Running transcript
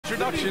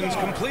introductions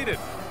completed.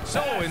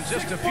 So in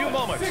just a few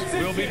moments,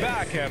 we'll be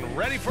back and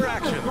ready for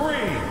action.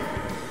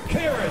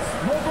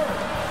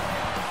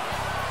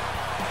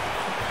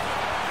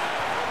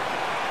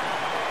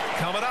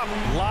 Coming up,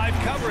 live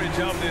coverage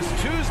of this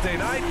Tuesday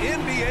night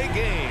NBA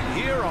game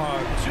here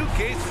on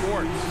 2K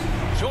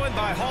Sports. Joined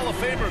by Hall of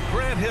Famer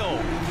Grant Hill,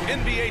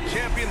 NBA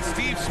champion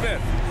Steve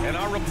Smith, and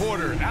our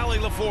reporter, Allie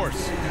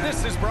LaForce.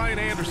 This is Brian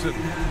Anderson.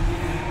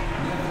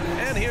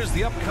 And here's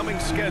the upcoming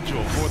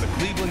schedule for the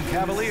Cleveland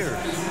Cavaliers.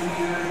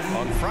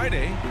 On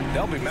Friday,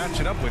 they'll be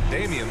matching up with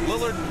Damian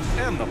Lillard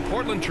and the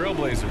Portland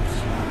Trailblazers.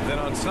 Then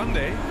on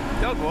Sunday,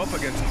 they'll go up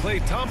against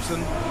Klay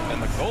Thompson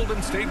and the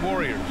Golden State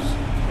Warriors.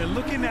 And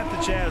looking at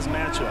the Jazz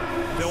matchup,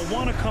 they'll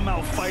want to come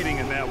out fighting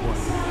in that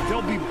one.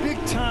 They'll be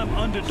big-time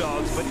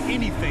underdogs, but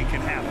anything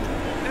can happen.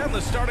 And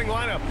the starting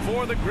lineup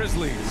for the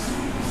Grizzlies.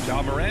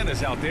 Ja Morant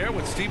is out there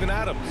with Steven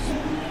Adams.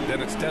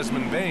 Then it's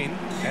Desmond Bane,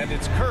 and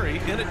it's Curry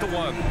in at the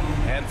 1.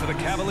 And for the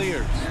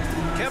Cavaliers,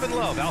 Kevin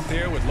Love out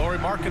there with Lauri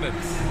Markkanen.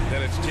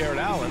 Then it's Jared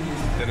Allen.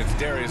 Then it's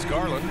Darius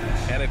Garland.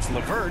 And it's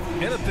LeVert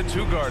in at the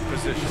 2-guard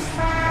position.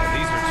 And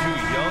these are two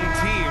young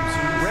teams,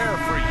 rare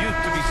for youth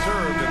to be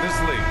served in this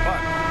league.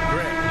 But,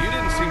 Grant, you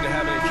didn't seem to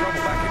have any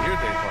trouble back in your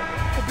day, partner.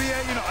 Well,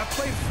 BA, I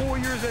played 4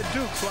 years at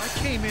Duke, so I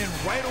came in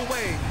right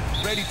away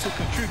ready to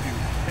contribute.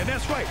 And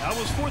that's right. I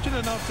was fortunate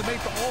enough to make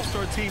the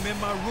All-Star team in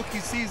my rookie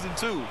season,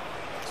 too.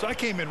 So I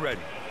came in ready.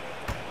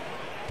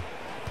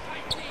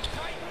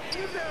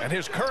 And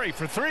here's Curry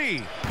for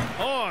 3.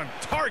 On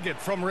target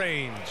from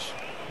range.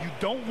 You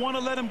don't want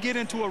to let him get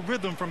into a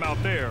rhythm from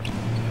out there.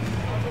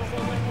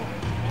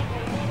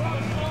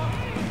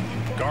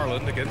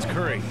 Garland against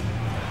Curry.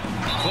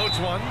 Floats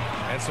one,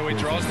 and so he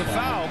draws the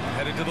foul,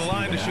 headed to the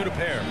line to shoot a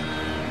pair.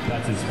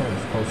 That's his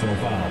first personal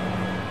foul.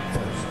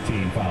 First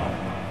team foul.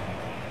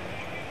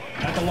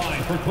 At the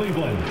line for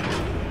Cleveland,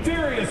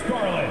 Darius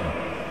Garland.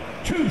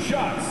 2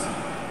 shots.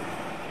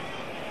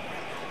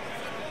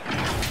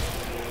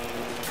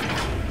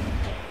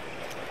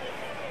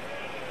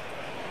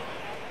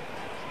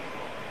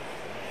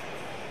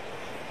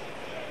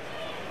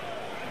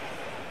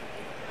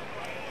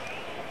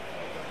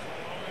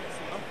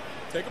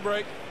 Take a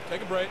break.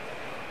 Take a break.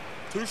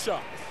 2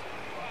 shots.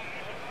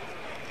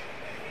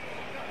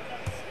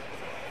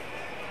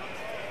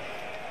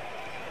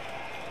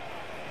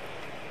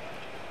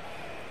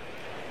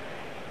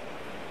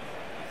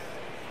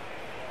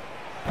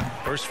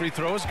 First free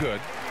throw is good.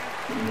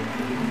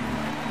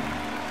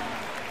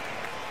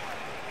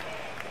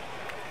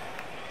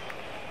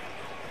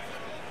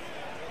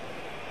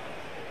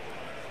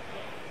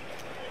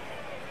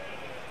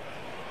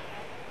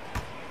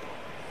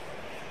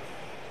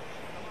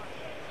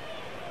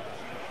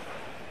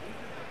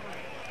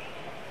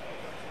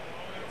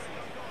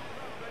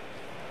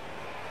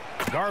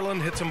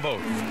 Garland hits them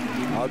both.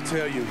 I'll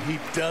tell you, he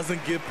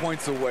doesn't give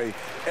points away.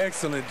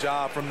 Excellent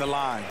job from the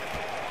line.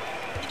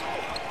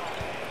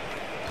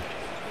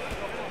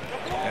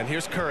 And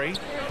here's Curry.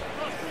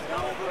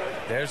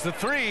 There's the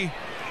 3.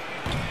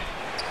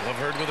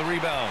 LeVert with a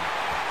rebound.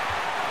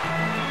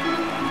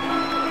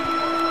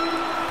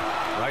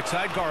 Right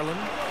side, Garland.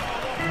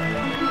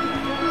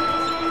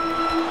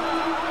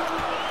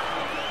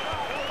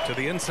 To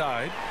the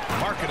inside,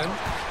 Markkanen.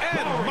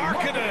 And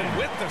Markkanen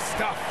with the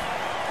stuff.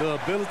 The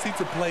ability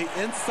to play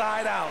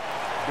inside out.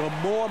 The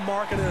more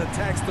Markkanen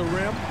attacks the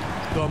rim,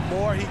 the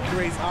more he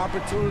creates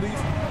opportunities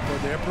for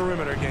their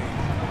perimeter game.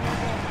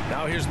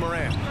 Now here's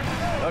Morant,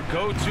 a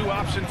go-to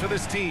option for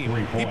this team.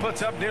 He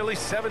puts up nearly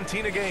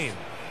 17 a game.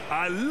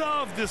 I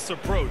love this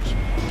approach.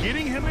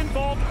 Getting him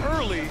involved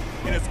early,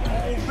 and it's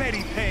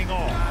already paying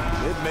off.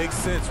 It makes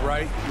sense,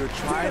 right? You're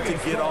trying to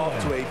get off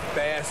to a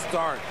fast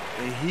start,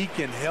 and he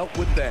can help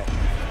with that.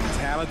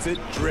 Talented,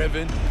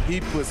 driven, he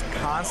puts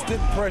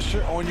constant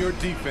pressure on your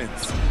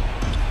defense.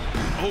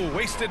 Oh,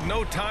 wasted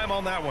no time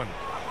on that one.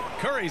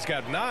 Curry's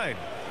got 9.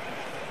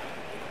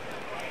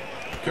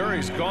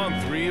 Curry's gone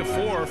 3 of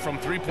 4 from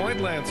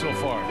three-point land so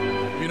far.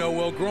 You know,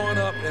 well, growing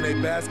up in a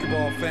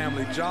basketball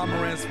family, Ja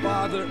Morant's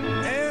father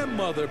and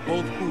mother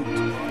both hooped.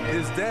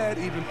 His dad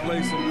even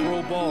played some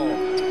pro ball.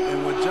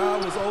 And when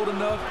Ja was old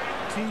enough,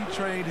 he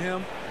trained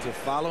him to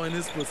follow in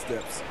his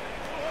footsteps.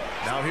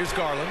 Now here's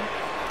Garland.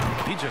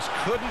 He just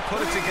couldn't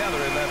put it together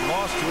in that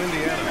loss to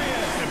Indiana.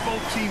 And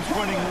both teams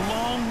running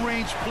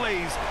long-range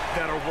plays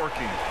that are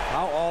working.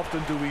 How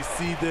often do we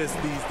see this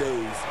these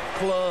days?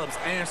 Clubs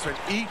answering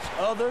each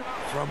other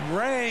from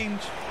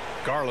range.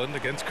 Garland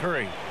against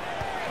Curry.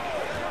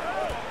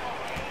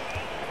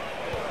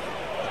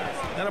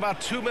 And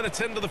about 2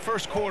 minutes into the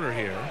first quarter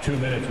here. 2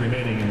 minutes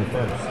remaining in the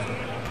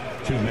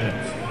first. 2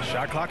 minutes.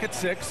 Shot clock at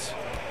 6.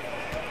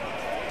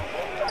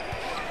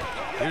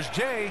 Here's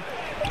Jay.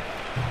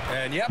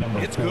 And yep,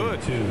 it's good.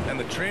 And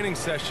the training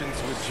sessions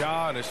with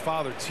Ja and his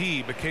father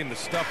T became the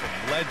stuff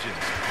of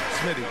legends.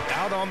 Smitty,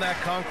 out on that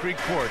concrete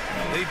court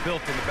they built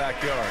in the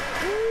backyard.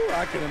 Ooh,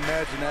 I can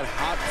imagine that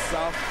hot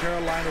South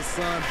Carolina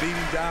sun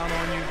beating down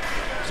on you,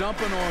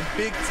 jumping on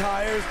big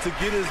tires to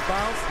get his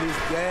bounce. His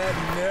dad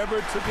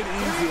never took it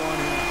easy on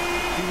him.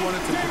 He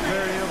wanted to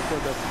prepare him for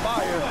the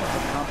fire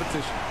of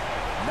competition.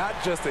 Not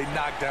just a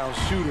knockdown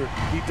shooter,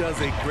 he does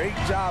a great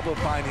job of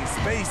finding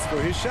space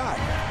for his shot.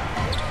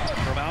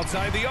 From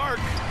outside the arc.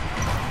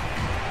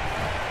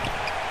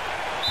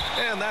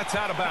 And that's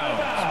out of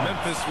bounds.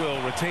 Memphis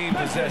will retain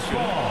possession.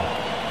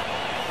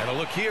 And a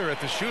look here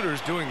at the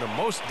shooters doing the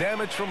most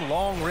damage from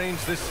long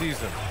range this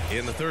season.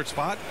 In the third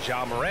spot,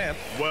 Ja Morant.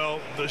 Well,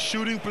 the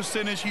shooting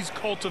percentage he's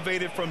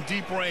cultivated from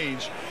deep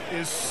range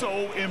is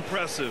so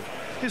impressive.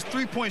 His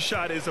three-point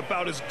shot is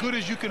about as good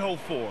as you can hope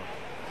for.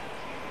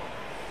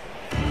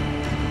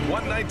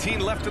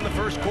 1:19 left in the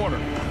first quarter.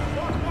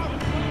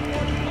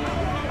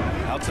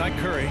 Outside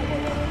Curry.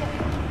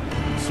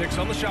 6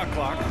 on the shot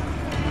clock.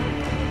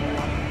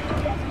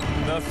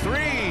 The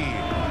three.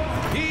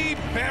 He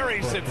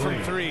buries it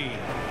from 3.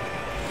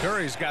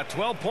 Curry's got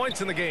 12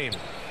 points in the game.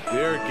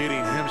 They're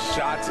getting him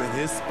shots in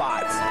his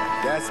spots.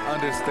 That's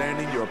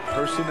understanding your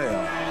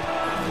personnel.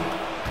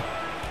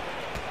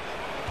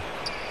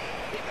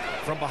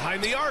 From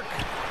behind the arc.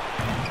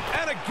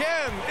 And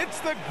again, it's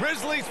the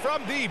Grizzlies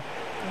from deep.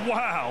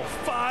 Wow,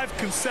 5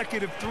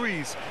 consecutive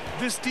threes.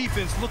 This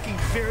defense looking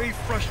very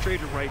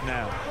frustrated right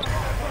now.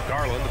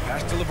 Garland, the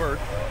pass to LeVert.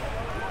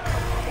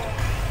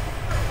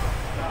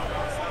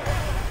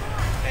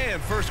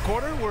 And first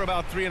quarter, we're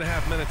about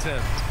 3.5 minutes in.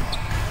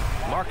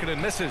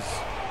 Markkanen misses.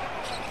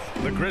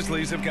 The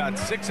Grizzlies have got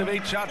 6 of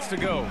 8 shots to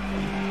go.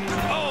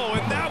 Oh,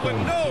 and that one,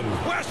 no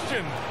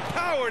question,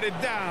 powered it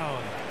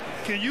down.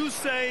 Can you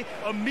say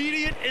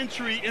immediate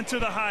entry into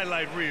the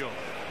highlight reel?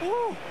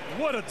 Woo,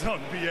 what a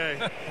dunk,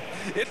 B.A.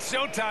 It's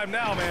showtime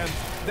now, man.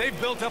 They've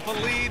built up a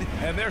lead,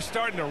 and they're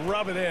starting to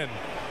rub it in.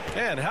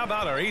 And how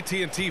about our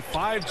AT&T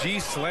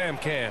 5G Slam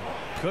Cam?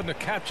 Couldn't have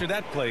captured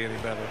that play any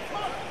better.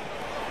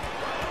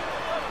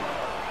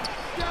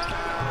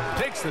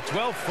 Takes the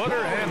 12-footer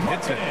and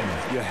hits it.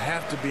 You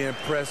have to be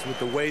impressed with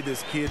the way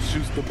this kid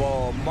shoots the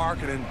ball.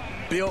 Markkanen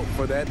built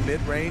for that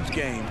mid-range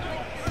game.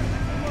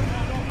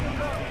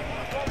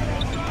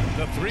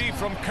 The 3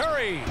 from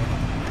Curry.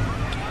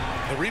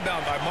 The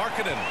rebound by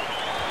Markkanen.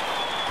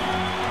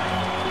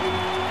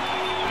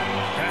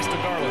 Pass to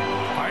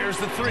Garland. Fires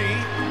the 3.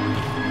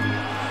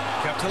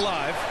 Kept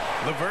alive.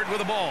 LeVert with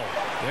the ball.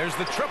 There's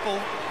the triple.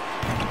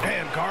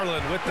 And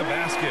Garland with the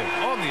basket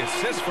on the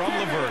assist from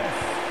LeVert.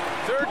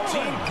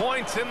 13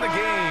 points in the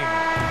game.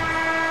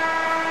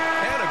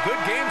 And a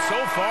good game so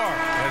far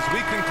as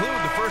we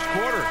conclude the first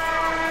quarter.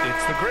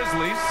 It's the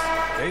Grizzlies.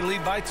 They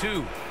lead by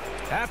 2.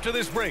 After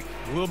this break,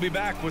 we'll be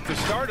back with the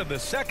start of the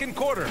second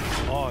quarter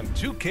on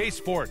 2K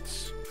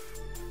Sports.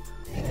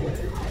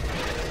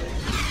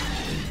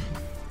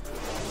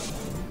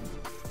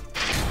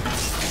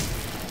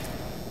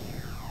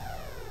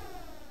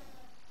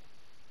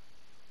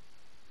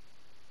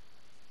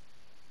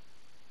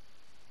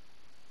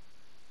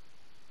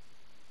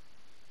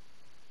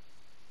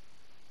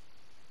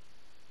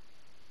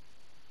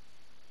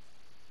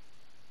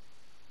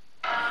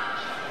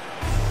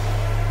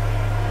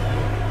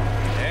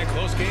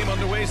 Game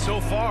underway so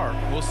far.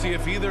 We'll see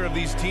if either of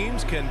these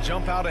teams can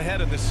jump out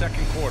ahead in the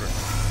second quarter.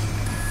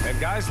 And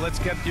guys, let's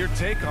get your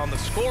take on the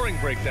scoring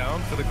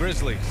breakdown for the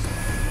Grizzlies.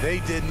 They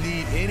didn't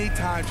need any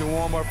time to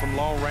warm up from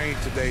long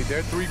range today.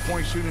 Their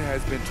three-point shooting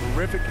has been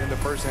terrific in the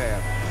first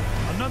half.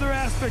 Another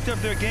aspect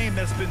of their game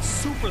that's been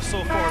super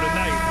so far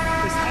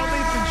tonight is how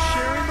they've been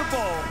sharing the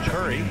ball.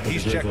 Curry,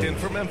 he's checked in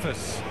for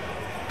Memphis.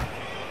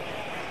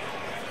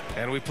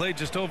 And we played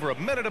just over a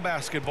minute of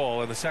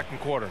basketball in the second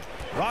quarter.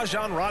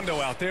 Rajon Rondo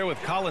out there with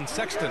Colin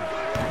Sexton.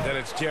 Then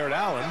it's Jared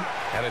Allen,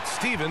 and it's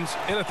Stevens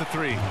in at the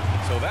 3.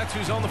 So that's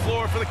who's on the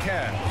floor for the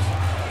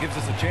Cavs. Gives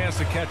us a chance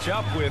to catch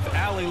up with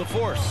Allie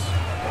LaForce.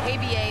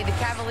 KBA, the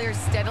Cavaliers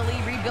steadily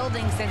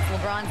rebuilding since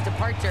LeBron's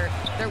departure.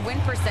 Their win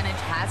percentage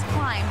has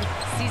climbed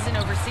season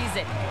over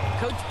season.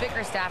 Coach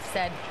Bickerstaff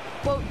said,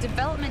 quote,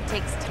 development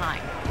takes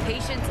time,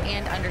 patience,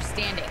 and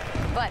understanding.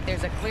 But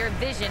there's a clear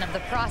vision of the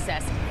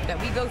process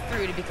that we go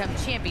through to become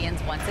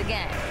champions once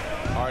again.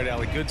 All right,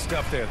 Allie, good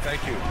stuff there.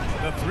 Thank you.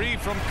 The 3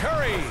 from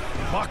Curry.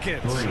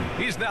 Buckets.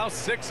 He's now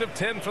 6 of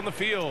 10 from the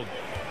field.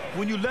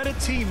 When you let a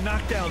team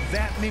knock down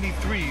that many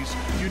threes,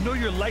 you know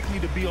you're likely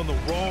to be on the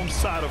wrong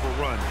side of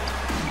a run.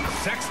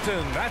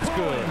 Sexton, that's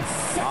good.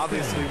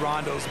 Obviously,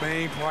 Rondo's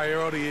main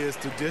priority is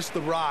to dish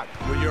the rock.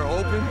 When you're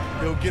open,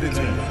 he'll get it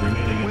to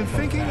you. When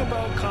thinking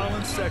about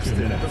Colin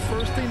Sexton, the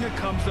first thing that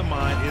comes to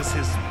mind is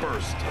his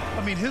burst.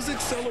 I mean, his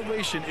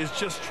acceleration is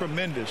just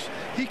tremendous.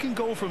 He can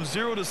go from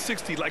 0 to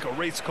 60 like a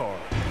race car.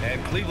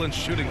 And Cleveland's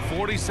shooting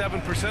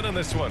 47% on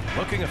this one,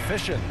 looking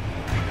efficient.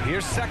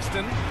 Here's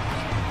Sexton.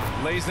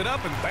 Lays it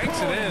up and banks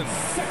it in.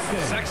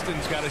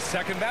 Sexton's got his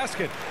second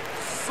basket.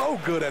 So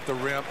good at the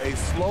rim. A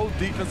slow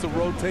defensive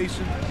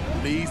rotation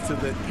leads to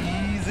the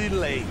easy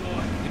lay.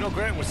 You know,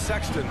 Grant, with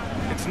Sexton,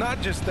 it's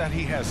not just that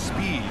he has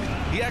speed.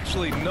 He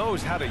actually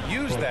knows how to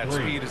use that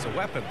speed as a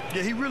weapon.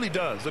 Yeah, he really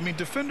does. I mean,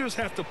 defenders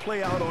have to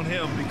play out on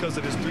him because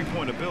of his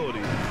three-point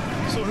ability.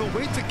 So he'll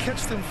wait to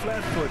catch them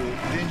flat-footed,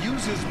 then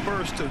use his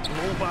burst to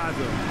blow by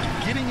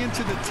them, getting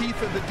into the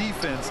teeth of the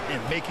defense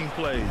and making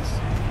plays.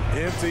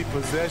 Empty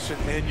possession,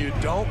 and you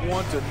don't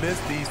want to miss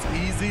these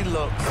easy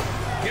looks.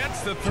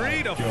 Gets the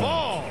 3 to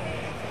fall.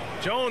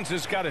 Jones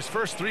has got his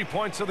first 3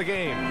 points of the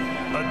game.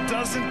 A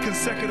dozen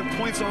consecutive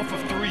points off of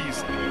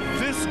threes.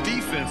 This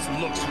defense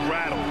looks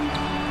rattled.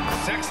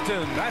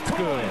 Sexton, that's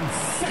good.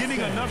 Getting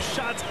enough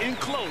shots in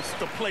close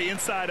to play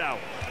inside out.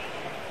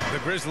 The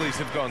Grizzlies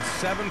have gone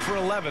 7 for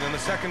 11 in the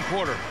second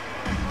quarter.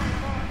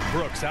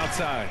 Brooks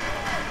outside.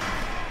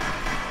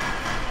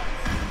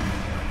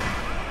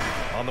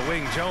 On the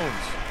wing, Jones.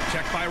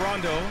 Checked by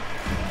Rondo.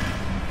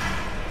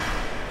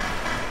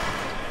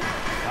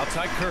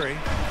 Outside Curry.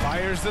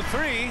 Fires the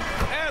three.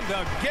 And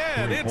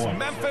again, it's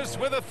Memphis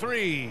with a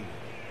three.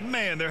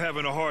 Man, they're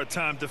having a hard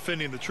time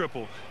defending the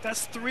triple.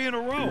 That's 3 in a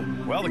row.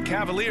 Well, the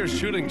Cavaliers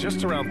shooting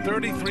just around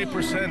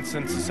 33%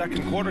 since the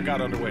second quarter got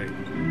underway. Boom!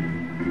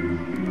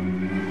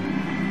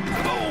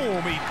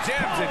 He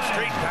jams it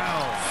straight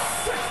down.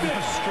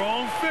 A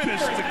strong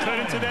finish to cut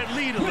into that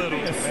lead a little.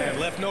 Man,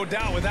 left no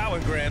doubt with that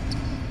one, Grant.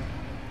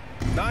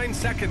 9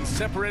 seconds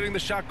separating the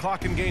shot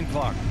clock and game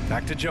clock.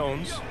 Back to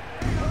Jones.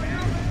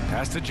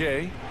 Pass to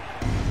Jay.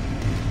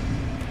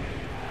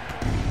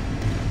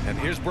 And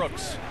here's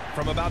Brooks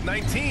from about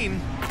 19.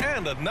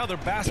 And another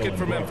basket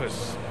for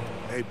Memphis.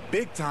 A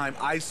big-time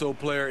ISO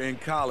player in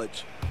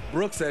college.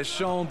 Brooks has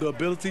shown the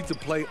ability to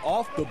play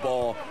off the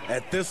ball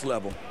at this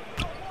level.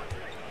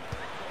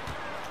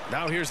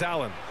 Now here's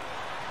Allen.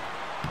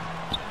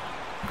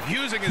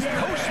 Using his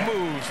post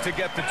moves to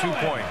get the 2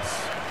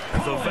 points.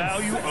 The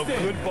value of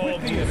good ball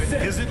movement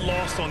isn't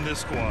lost on this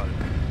squad.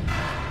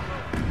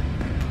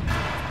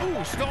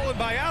 Ooh, stolen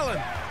by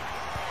Allen.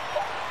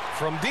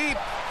 From deep.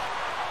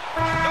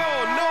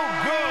 Oh, no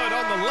good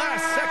on the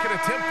last second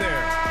attempt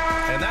there.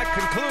 And that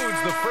concludes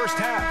the first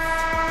half.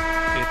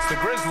 It's the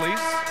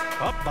Grizzlies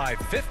up by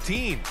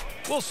 15.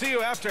 We'll see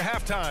you after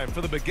halftime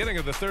for the beginning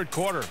of the third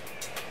quarter.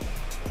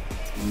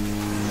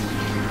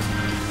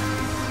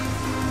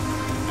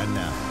 And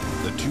now,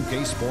 the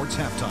 2K Sports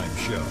Halftime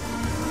Show.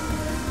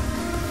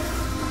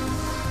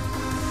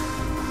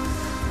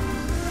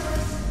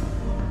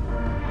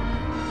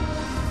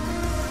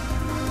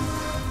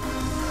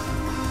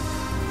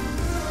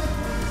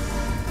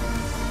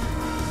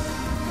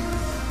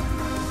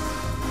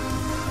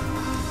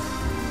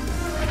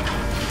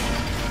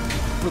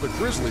 For the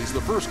Grizzlies,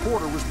 the first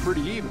quarter was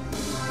pretty even.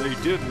 They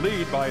did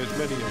lead by as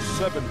many as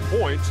 7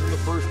 points in the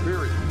first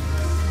period.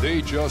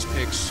 They just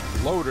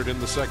exploded in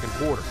the second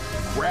quarter,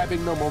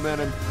 grabbing the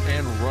momentum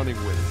and running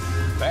with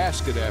it.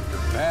 Basket after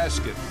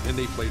basket, and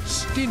they played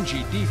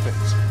stingy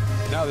defense.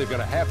 Now they've got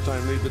a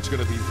halftime lead that's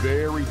going to be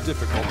very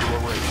difficult to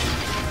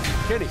erase.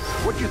 Kenny,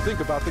 what do you think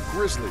about the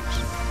Grizzlies?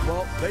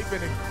 Well, they've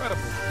been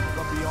incredible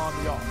from beyond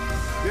the arc.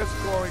 They're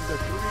scoring the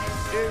three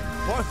in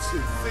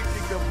bunches,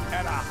 sinking them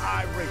at a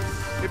high rate.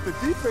 If the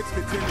defense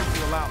continues to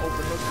allow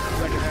open looks in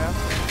the second half,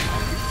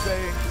 I'll keep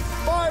saying,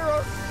 fire,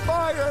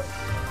 fire.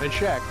 And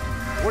Shaq,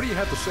 what do you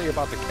have to say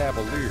about the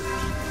Cavaliers?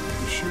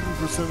 The shooting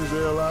percentage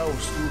they allow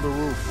was through the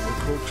roof. The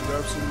coach should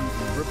absolutely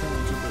be ripping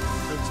into the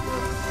defense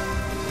back.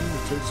 He need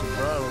to take some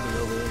pride on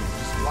the other end.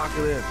 Just lock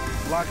it in,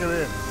 lock it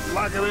in,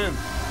 lock it in.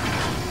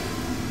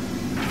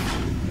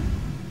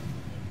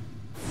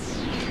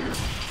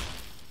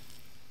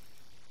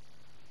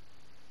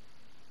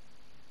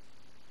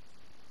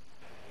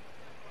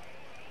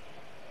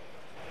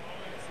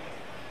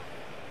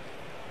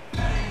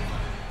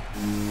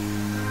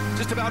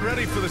 Just about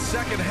ready for the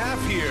second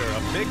half here.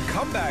 A big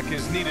comeback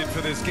is needed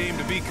for this game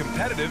to be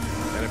competitive,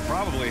 and it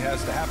probably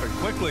has to happen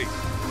quickly.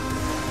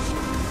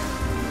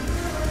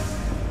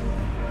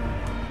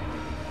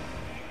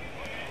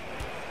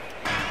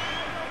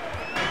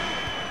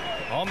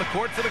 On the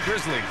court for the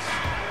Grizzlies.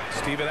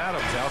 Steven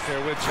Adams out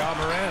there with Ja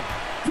Morant.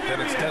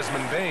 Then it's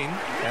Desmond Bane,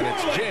 and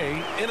it's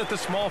Jay in at the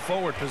small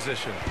forward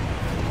position.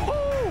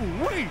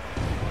 Oh, wait.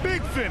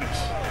 Big finish.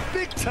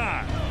 Big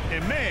time.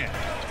 And man,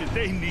 did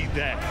they need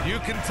that. You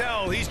can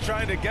tell he's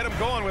trying to get him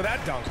going with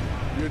that dunk.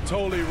 You're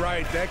totally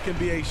right. That can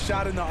be a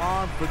shot in the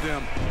arm for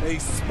them. A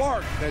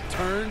spark that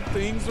turned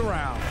things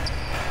around.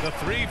 The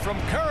three from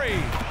Curry.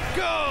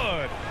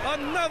 Good.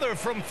 Another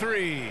from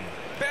three.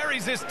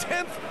 Buries his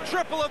 10th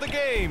triple of the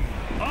game.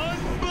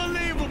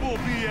 Unbelievable,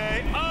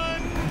 B.A.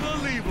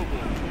 Unbelievable.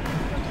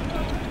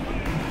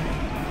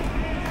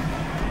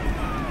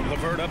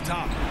 LeVert up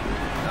top.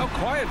 Now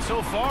quiet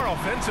so far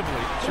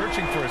offensively,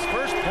 searching for his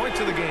first points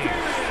of the game.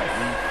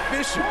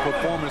 Efficient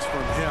performance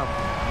from him.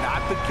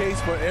 Not the case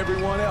for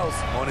everyone else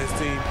on his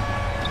team.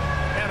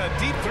 And a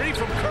deep three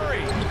from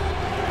Curry.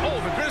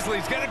 Oh, the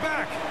Grizzlies get it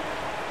back.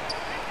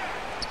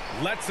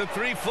 Lets the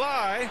three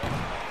fly.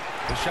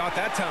 The shot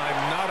that time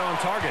not on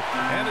target.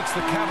 And it's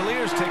the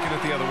Cavaliers taking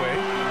it the other way.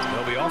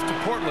 They'll be off to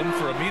Portland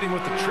for a meeting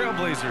with the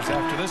Trailblazers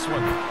after this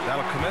one.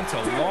 That'll commence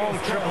a long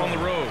trip on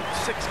the road.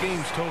 6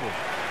 games total.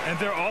 And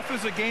their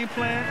offensive game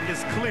plan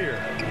is clear.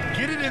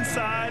 Get it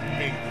inside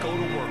and go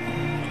to work.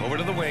 Over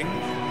to the wing.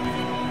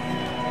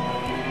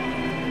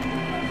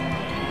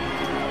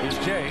 Here's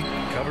Jay,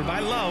 covered by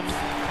Love.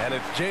 And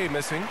it's Jay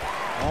missing.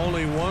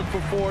 Only 1 for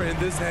 4 in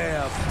this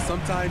half.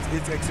 Sometimes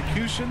it's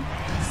execution.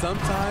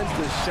 Sometimes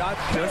the shot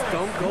just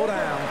don't go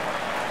down.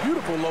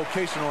 Beautiful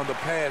location on the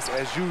pass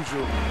as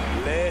usual.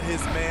 Led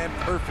his man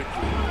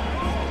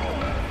perfectly.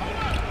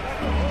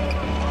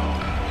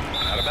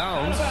 Out of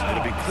bounds.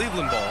 It'll be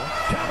Cleveland ball.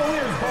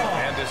 Cavaliers ball.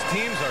 And his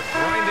teams are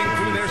grinding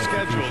through their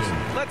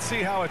schedules. Let's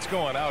see how it's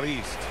going out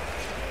east.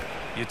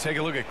 You take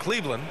a look at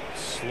Cleveland,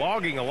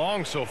 slogging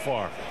along so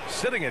far,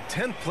 sitting at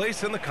 10th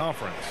place in the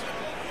conference.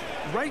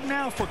 Right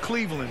now for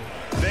Cleveland,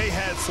 they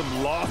had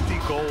some lofty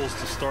goals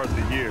to start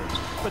the year,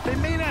 but they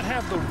may not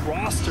have the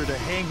roster to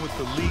hang with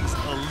the league's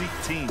elite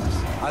teams.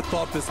 I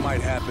thought this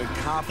might happen.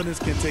 Confidence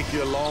can take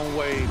you a long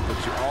way, but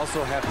you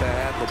also have to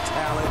have the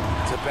talent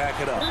to back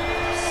it up.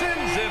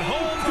 Sends it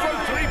home from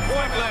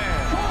three-point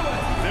land.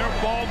 Their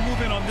ball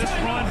movement on this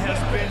run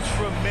has been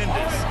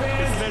tremendous.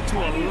 It's led to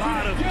a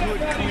lot of good,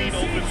 clean,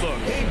 open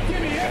looks.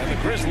 And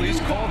the Grizzlies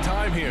call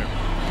time here.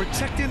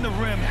 Protecting the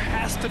rim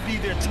has to be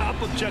their top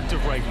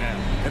objective right now.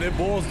 And it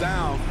boils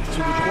down to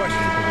the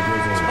question,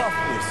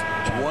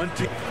 toughness. One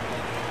team.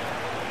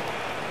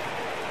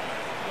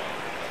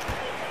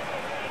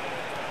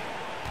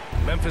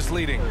 Memphis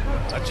leading.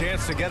 A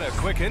chance to get a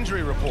quick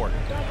injury report.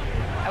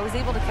 I was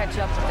able to catch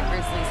up with the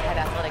Grizzlies head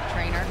athletic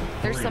trainer.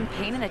 There's some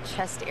pain in the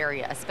chest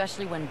area,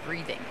 especially when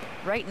breathing.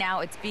 Right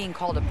now, it's being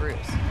called a bruise.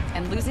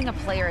 And losing a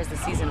player as the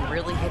season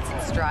really hits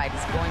its stride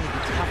is going to be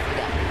tough for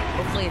them.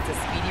 Hopefully, it's a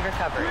speedy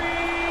recovery.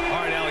 All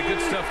right, Allie,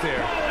 good stuff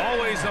there.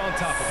 Always on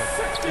top of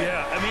it.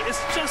 Yeah, I mean,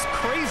 it's just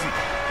crazy.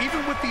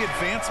 Even with the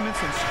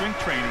advancements in strength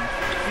training,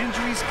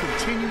 injuries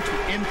continue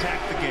to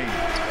impact the game.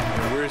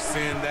 And we're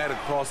seeing that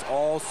across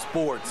all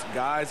sports.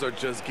 Guys are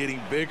just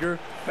getting bigger,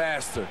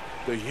 faster.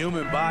 The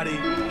human body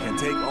can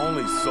take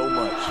only so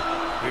much.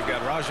 We've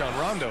got Rajon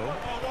Rondo,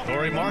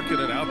 Lauri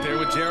Markkanen out there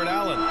with Jared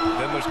Allen.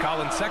 Then there's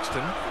Colin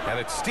Sexton, and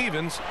it's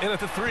Stevens in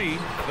at the three,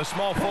 the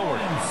small forward.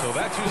 So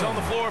that's who's on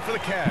the floor for the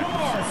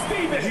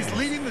Cavs. He's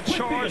leading the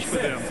charge for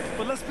them,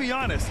 but let's be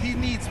honest, he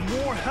needs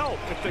more help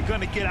if they're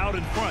going to get out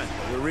in front.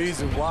 The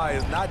reason why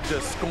is not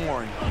just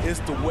scoring,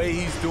 it's the way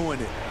he's doing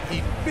it.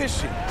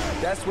 Efficient.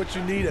 That's what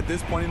you need at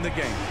this point in the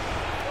game.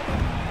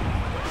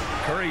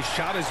 Curry's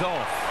shot is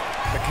off.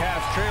 The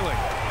Cavs trailing.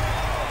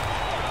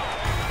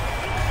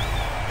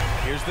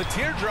 Here's the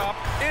teardrop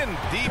in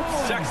deep.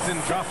 Sexton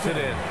drops it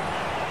in.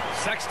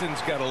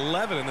 Sexton's got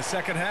 11 in the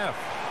second half.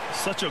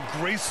 Such a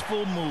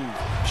graceful move,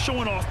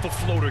 showing off the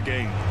floater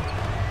game.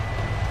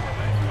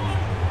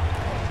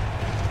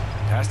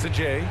 Pass to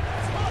Jay.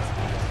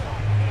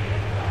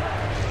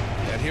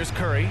 And here's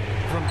Curry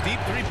from deep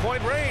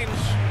three-point range.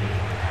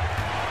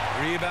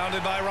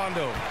 Rebounded by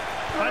Rondo.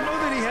 I know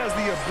that he has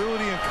the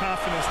ability and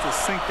confidence to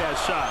sink that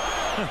shot,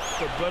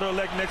 but better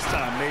luck next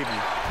time, maybe.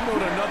 You know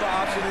what another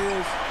option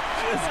is?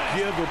 Just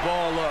give the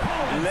ball up.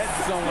 Let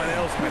someone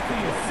else make the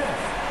play.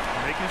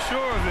 Making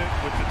sure of it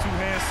with the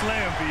two-hand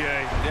slam,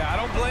 BA. Yeah,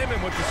 I don't blame him.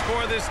 With the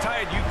score this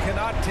tight, you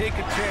cannot take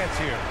a chance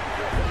here.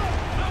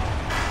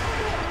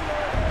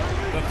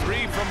 The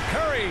three from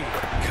Curry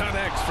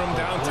connects from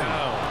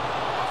downtown.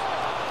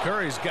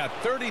 Curry's got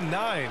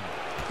 39.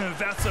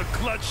 That's a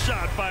clutch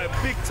shot by a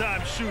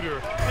big-time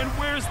shooter. And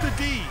where's the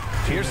D?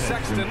 Here's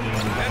Sexton,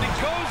 and he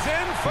goes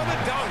in for the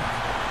dunk.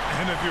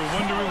 And if you're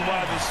wondering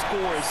why the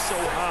score is so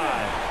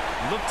high,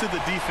 look to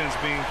the defense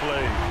being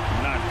played.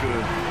 Not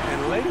good. And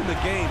late in the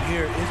game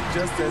here, it's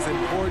just as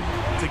important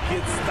to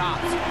get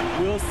stops.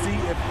 We'll see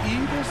if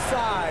either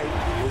side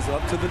is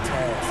up to the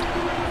task.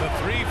 The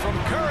three from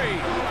Curry.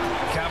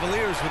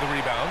 Cavaliers with a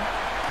rebound.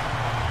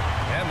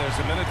 And there's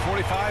a minute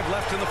 45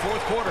 left in the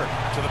fourth quarter.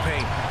 To the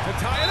paint to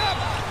tie it up.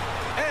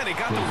 And he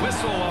got the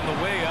whistle on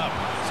the way up.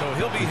 So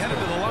he'll be headed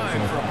to the line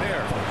for a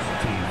pair.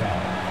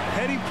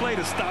 Heady play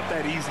to stop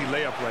that easy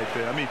layup right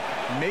there. I mean,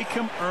 make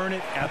him earn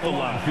it at the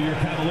line. For your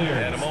Cavaliers.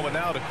 And a moment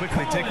now to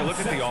quickly take a look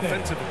at the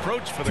offensive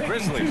approach for the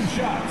Grizzlies.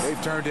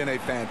 They've turned in a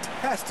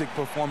fantastic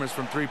performance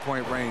from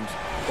three-point range.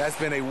 That's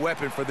been a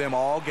weapon for them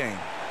all game.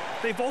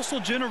 They've also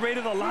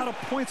generated a lot of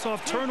points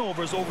off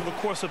turnovers over the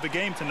course of the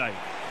game tonight.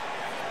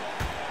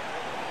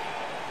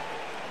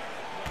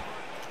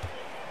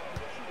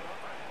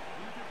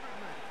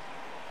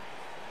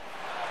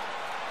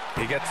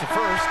 He gets the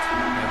first,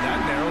 and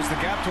that narrows the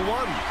gap to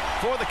one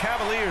for the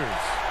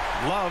Cavaliers.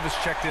 Love is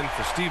checked in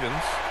for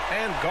Stevens,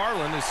 and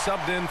Garland is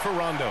subbed in for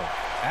Rondo.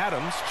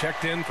 Adams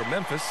checked in for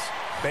Memphis.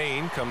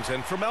 Bain comes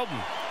in for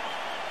Melton.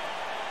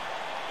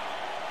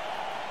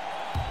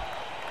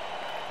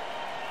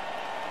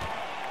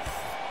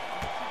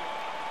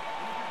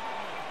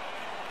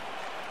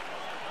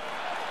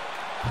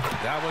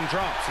 That one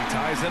drops. He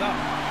ties it up.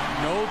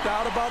 No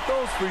doubt about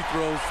those free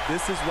throws.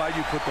 This is why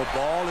you put the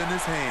ball in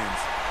his hands.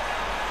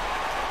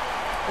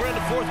 We're in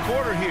the fourth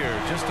quarter here.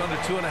 Just under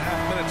 2.5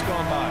 minutes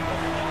gone by.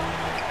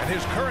 And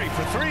here's Curry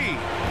for three.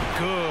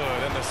 Good.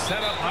 And the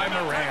setup by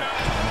Morant.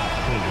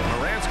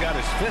 Morant's got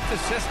his 5th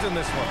assist in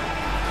this one.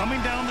 Coming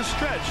down the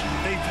stretch,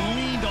 they've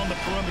leaned on the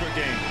perimeter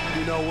game.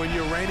 You know, when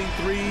you're raining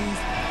threes,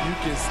 you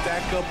can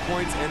stack up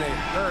points in a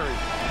hurry.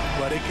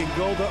 But it can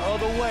go the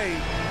other way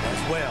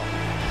as well.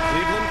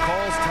 Cleveland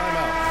calls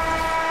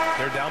timeout.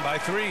 They're down by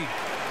 3.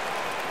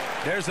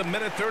 There's a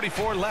minute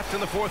 34 left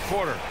in the fourth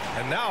quarter.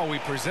 And now we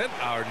present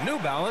our New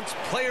Balance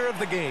Player of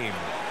the Game.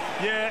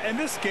 Yeah, and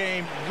this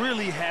game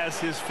really has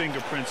his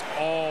fingerprints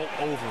all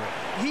over it.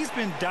 He's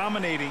been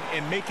dominating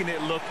and making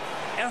it look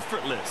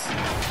effortless.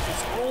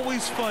 It's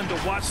always fun to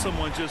watch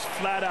someone just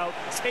flat out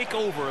take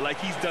over like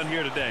he's done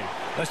here today.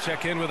 Let's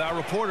check in with our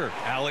reporter,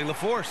 Allie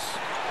LaForce.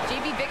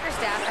 JB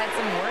Bickerstaff had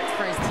some words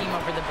for his team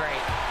over the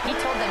break. He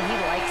told them he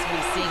likes what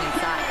he's seeing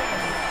inside,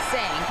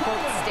 saying,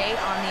 quote, stay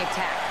on the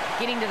attack.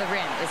 Getting to the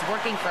rim is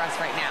working for us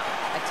right now.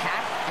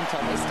 Attack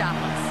until they stop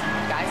us.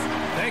 Guys?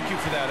 Thank you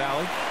for that,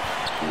 Allie.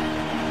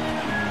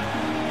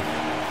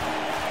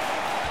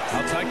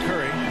 Outside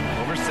Curry,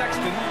 over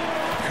Sexton.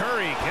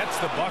 Curry gets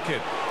the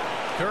bucket.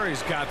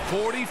 Curry's got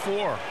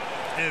 44.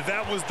 And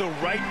that was the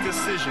right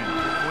decision.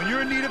 When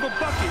you're in need of a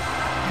bucket,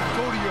 you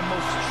go to your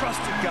most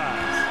trusted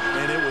guys.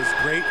 And it was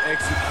great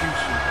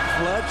execution.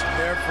 Clutch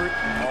effort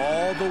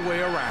all the way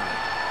around.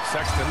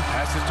 Sexton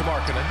passes to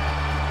Markkanen.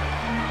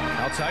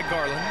 Outside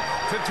Garland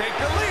to take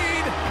the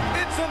lead.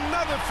 It's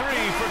another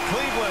three for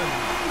Cleveland.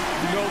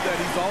 You know that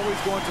he's always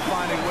going to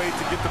find a way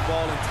to get the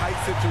ball in tight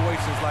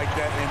situations like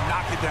that and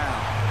knock it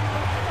down.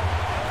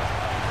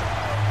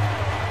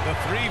 The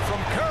three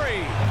from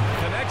Curry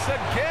connects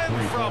again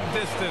from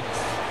distance.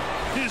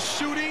 His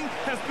shooting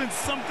has been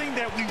something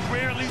that we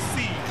rarely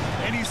see,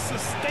 and he's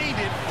sustained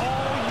it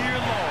all year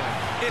long.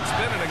 It's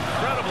been an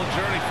incredible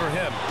journey for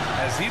him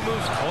as he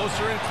moves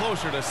closer and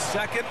closer to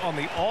second on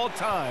the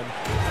all-time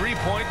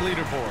three-point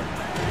leaderboard.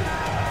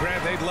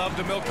 Grant, they'd love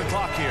to milk the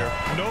clock here.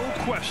 No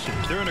question.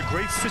 They're in a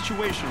great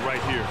situation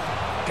right here.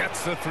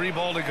 Gets the three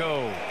ball to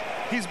go.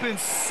 He's been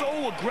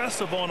so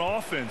aggressive on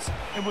offense,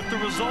 and with the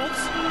results,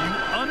 you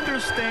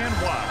understand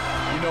why.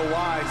 You know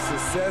why?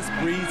 Success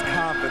breeds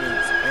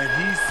confidence, and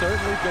he's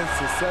certainly been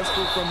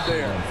successful from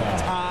there,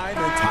 time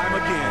and time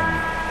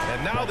again.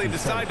 And now they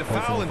decide to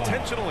foul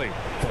intentionally,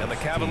 and the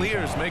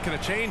Cavaliers making a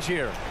change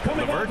here.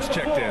 LeVert's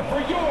checked in. For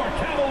your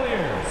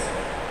Cavaliers,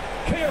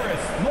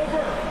 Karis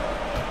LeVert.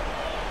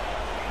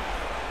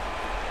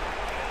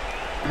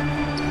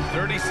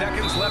 30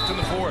 seconds left in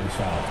the fourth.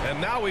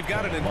 And now we've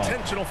got an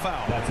intentional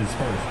foul. That's his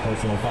first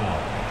personal foul.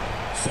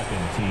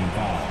 Second team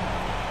foul.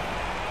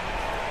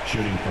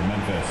 Shooting for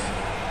Memphis,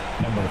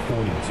 number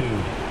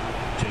 42,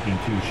 taking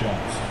 2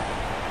 shots.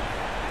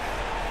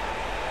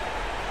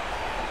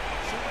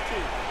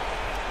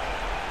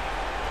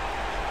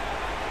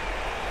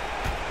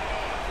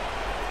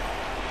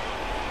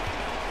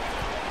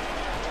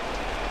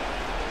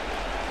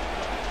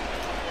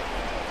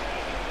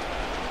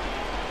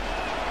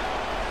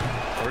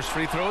 First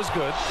free throw is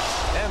good,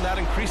 and that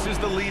increases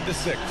the lead to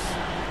 6.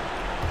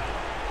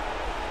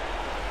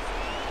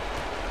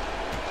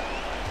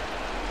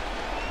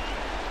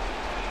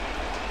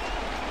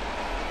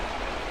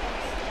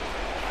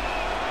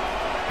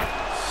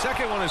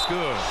 Second one is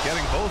good,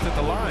 getting both at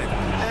the line,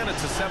 and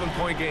it's a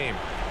 7-point game.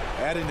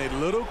 Adding a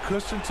little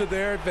cushion to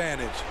their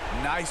advantage.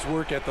 Nice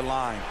work at the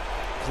line.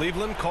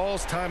 Cleveland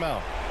calls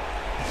timeout.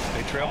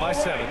 They trail by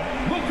 7.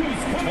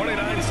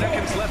 29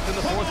 seconds left in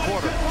the fourth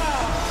quarter.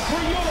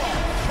 For your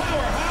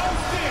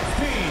powerhouse dance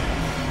team.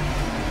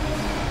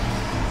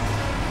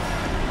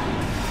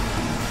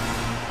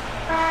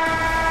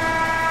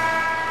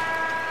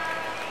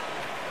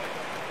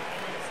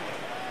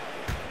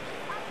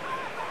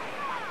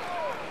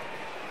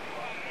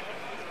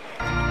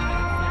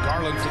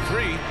 Garland for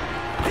 3.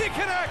 He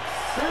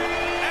connects!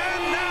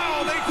 And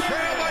now they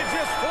trail by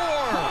just 4.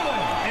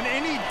 And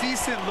any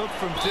decent look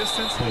from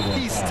distance,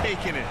 he's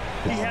taking it.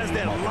 He has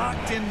that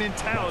locked-in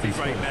mentality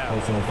right now.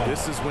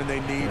 This is when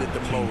they need it the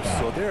most,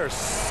 so they're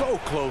so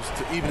close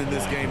to evening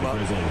this game up.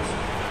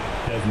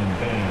 Desmond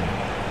Bain,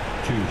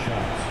 2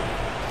 shots.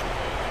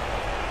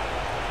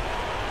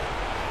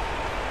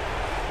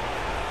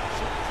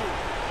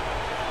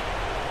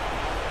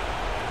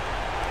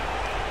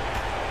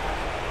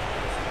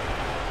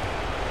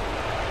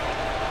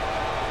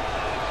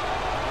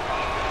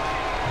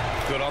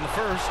 Good on the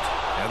first,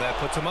 and that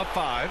puts him up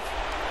 5.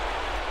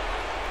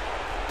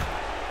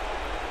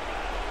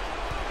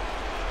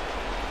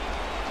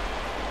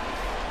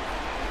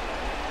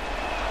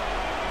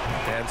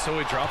 And so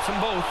he drops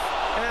them both,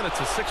 and it's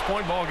a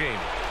 6-point ball game.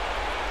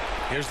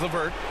 Here's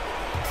LeVert.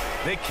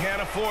 They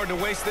can't afford to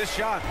waste this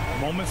shot.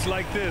 Moments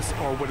like this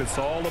are what it's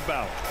all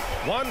about.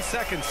 1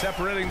 second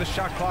separating the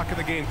shot clock and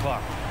the game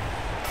clock.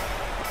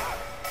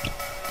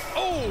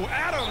 Oh,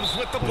 Adams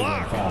with the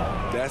block.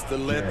 That's the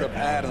length of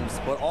Adams,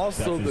 but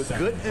also the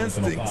good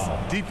instincts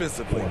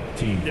defensively.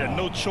 Yeah,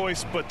 no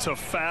choice but to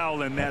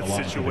foul in that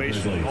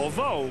situation.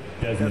 Although,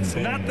 that's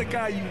not the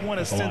guy you want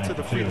to send to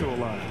the free throw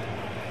line.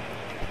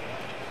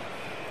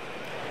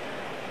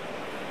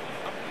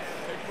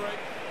 Take a break.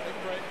 Take a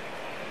break.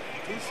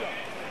 2 shots.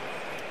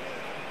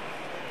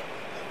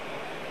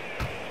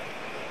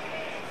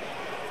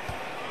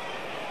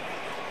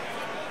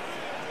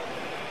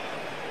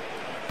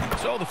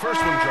 So the first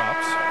one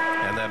drops,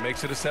 and that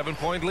makes it a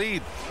 7-point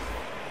lead.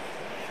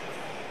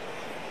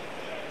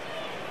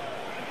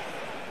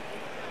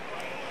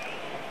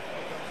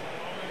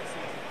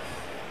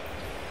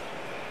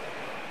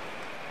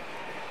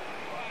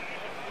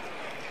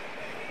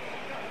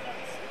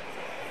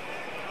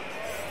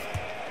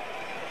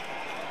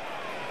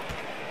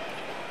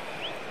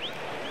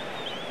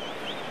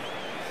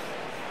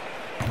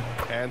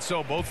 And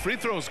so both free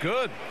throws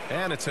good.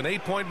 And it's an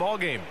 8-point ball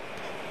game.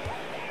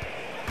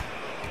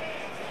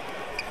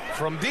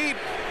 From deep.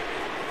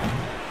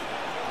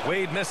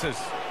 Wade misses.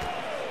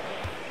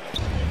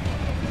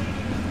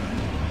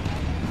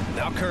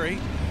 Now Curry.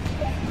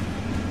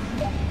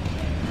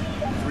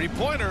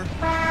 Three-pointer.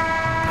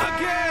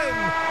 Again!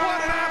 What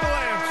an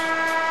avalanche!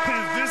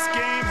 This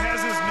game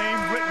has his name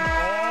written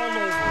all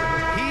over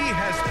it. He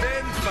has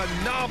been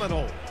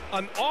phenomenal.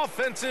 An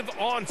offensive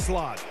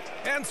onslaught.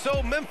 And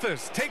so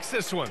Memphis takes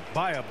this one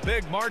by a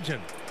big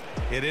margin.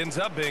 It ends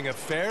up being a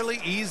fairly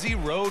easy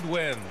road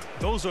win.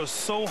 Those are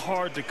so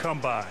hard to come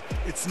by.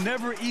 It's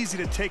never easy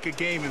to take a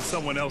game in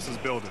someone else's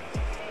building.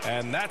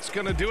 And that's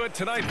going to do it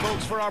tonight,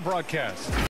 folks, for our broadcast.